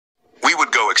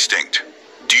go extinct.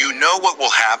 Do you know what will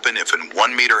happen if an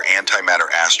 1-meter antimatter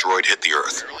asteroid hit the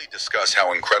Earth? We'll discuss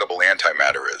how incredible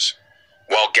antimatter is.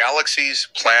 While galaxies,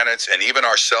 planets, and even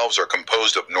ourselves are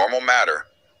composed of normal matter,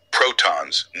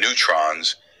 protons,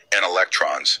 neutrons, and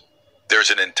electrons,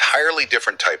 there's an entirely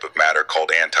different type of matter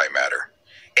called antimatter.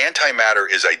 Antimatter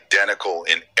is identical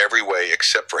in every way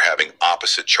except for having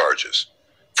opposite charges.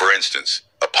 For instance,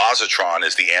 a positron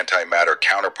is the antimatter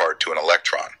counterpart to an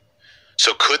electron.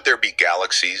 So could there be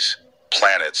galaxies,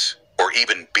 planets, or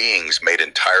even beings made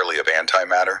entirely of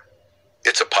antimatter?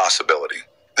 It's a possibility.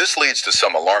 This leads to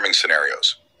some alarming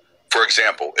scenarios. For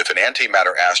example, if an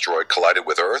antimatter asteroid collided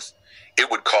with Earth,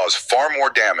 it would cause far more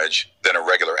damage than a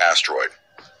regular asteroid.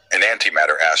 An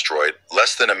antimatter asteroid,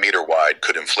 less than a meter wide,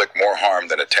 could inflict more harm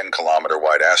than a 10-kilometer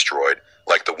wide asteroid,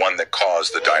 like the one that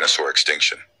caused the dinosaur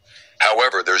extinction.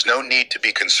 However, there's no need to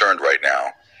be concerned right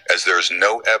now, as there's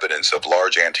no evidence of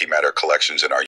large antimatter collections in our